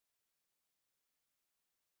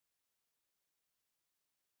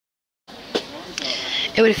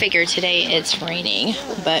I would have figured today it's raining,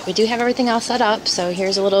 but we do have everything all set up, so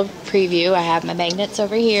here's a little preview. I have my magnets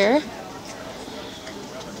over here,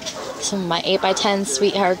 some of my 8x10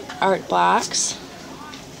 Sweetheart art blocks,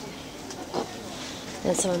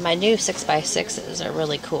 and some of my new 6x6s are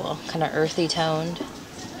really cool, kind of earthy toned.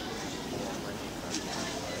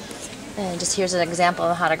 And just here's an example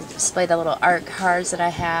of how to display the little art cards that I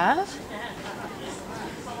have.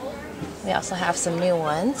 We also have some new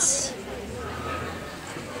ones.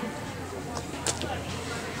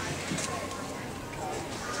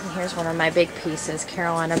 And here's one of my big pieces,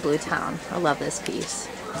 Carolina Blue Town. I love this piece.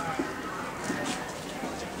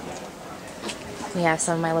 We have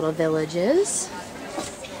some of my little villages.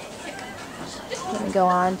 Let me go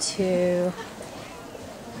on to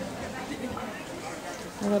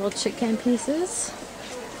my little chicken pieces.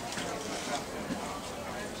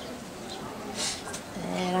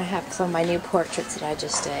 And I have some of my new portraits that I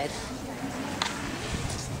just did.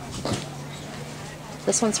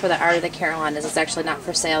 This one's for the Art of the Carolinas. It's actually not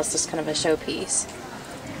for sale, it's just kind of a showpiece.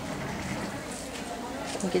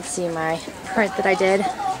 You can see my print that I did.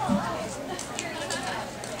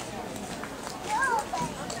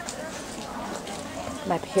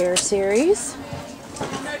 My pear series.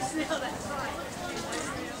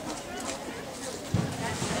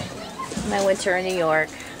 My winter in New York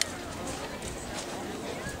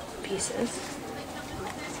pieces.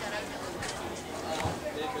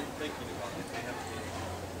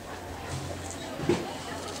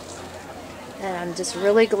 And I'm just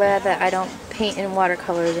really glad that I don't paint in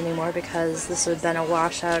watercolors anymore, because this would have been a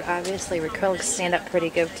washout. Obviously, acrylics stand up pretty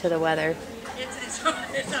good to the weather.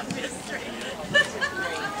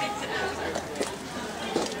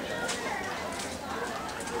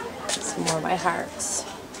 Some more of my hearts.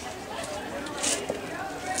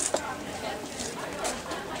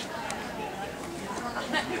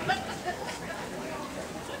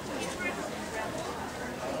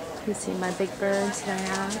 You see my big birds that I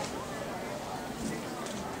have.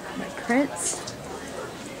 My prints.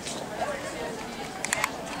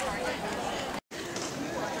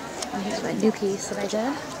 And here's my new piece that I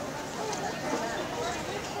did.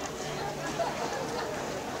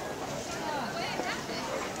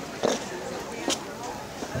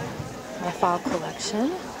 My fall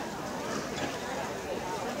collection.